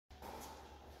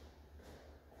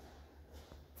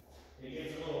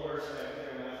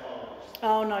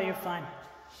Oh, no, you're fine.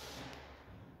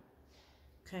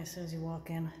 Okay, as soon as you walk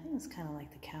in, I think it's kind of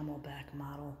like the Camelback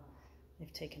model.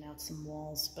 They've taken out some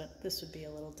walls, but this would be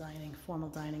a little formal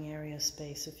dining area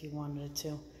space if you wanted it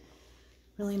to.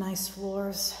 Really nice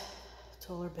floors,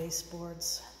 taller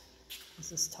baseboards.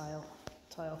 This is tile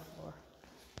floor.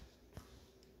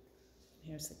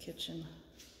 Here's the kitchen,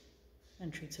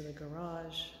 entry to the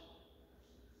garage.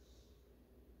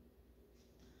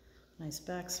 Nice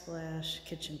backsplash,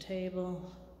 kitchen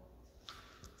table.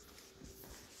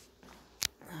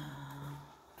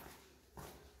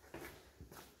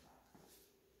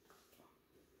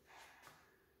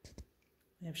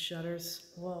 They have shutters.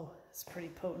 Whoa, it's pretty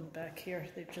potent back here.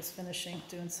 They're just finishing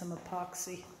doing some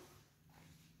epoxy.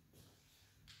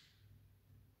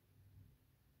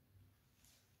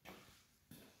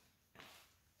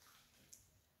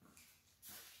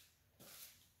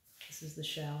 This is the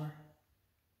shower.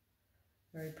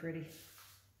 Very pretty.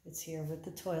 It's here with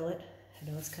the toilet. I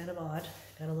know it's kind of odd.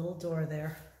 Got a little door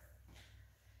there.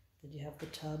 Then you have the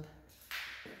tub.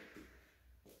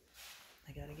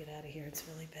 I gotta get out of here. It's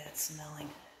really bad smelling.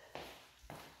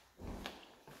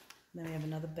 Then we have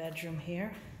another bedroom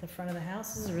here, the front of the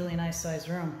house. This is a really nice sized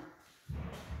room.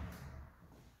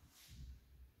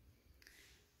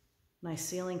 Nice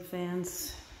ceiling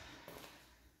fans.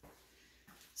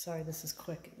 Sorry, this is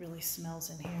quick. It really smells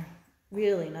in here.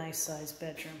 Really nice sized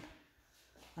bedroom.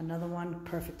 Another one,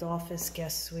 perfect office,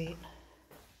 guest suite.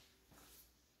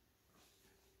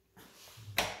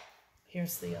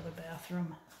 Here's the other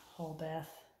bathroom, whole bath.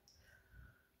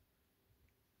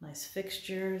 Nice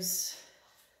fixtures.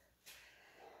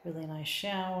 Really nice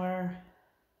shower.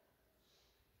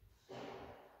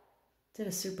 Did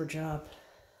a super job.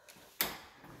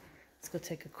 Let's go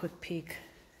take a quick peek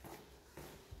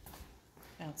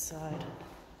outside.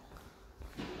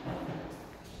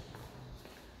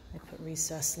 They put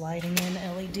recessed lighting in,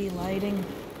 LED lighting.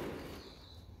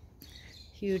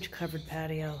 Huge covered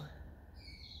patio.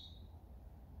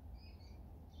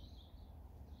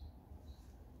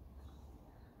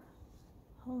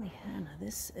 Holy Hannah,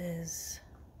 this is...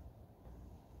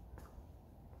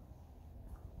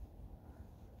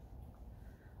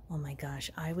 Oh my gosh,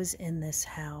 I was in this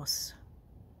house.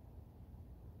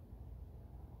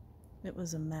 It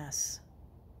was a mess.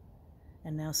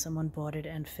 And now someone bought it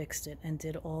and fixed it and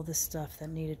did all the stuff that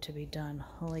needed to be done.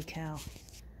 Holy cow.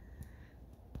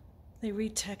 They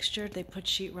retextured, they put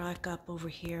sheetrock up over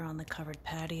here on the covered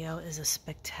patio. Is a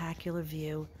spectacular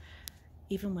view.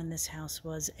 Even when this house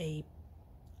was a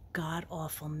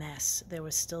god-awful mess, there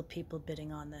were still people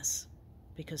bidding on this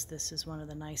because this is one of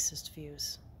the nicest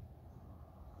views.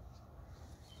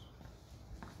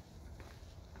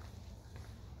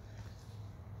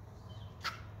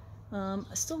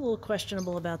 Still a little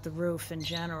questionable about the roof in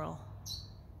general.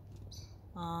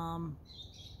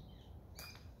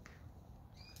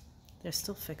 They're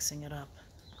still fixing it up.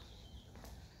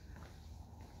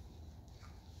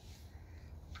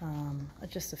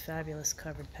 Just a fabulous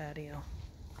covered patio.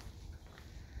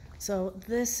 So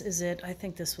this is it. I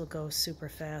think this will go super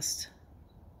fast.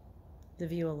 The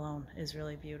view alone is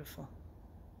really beautiful.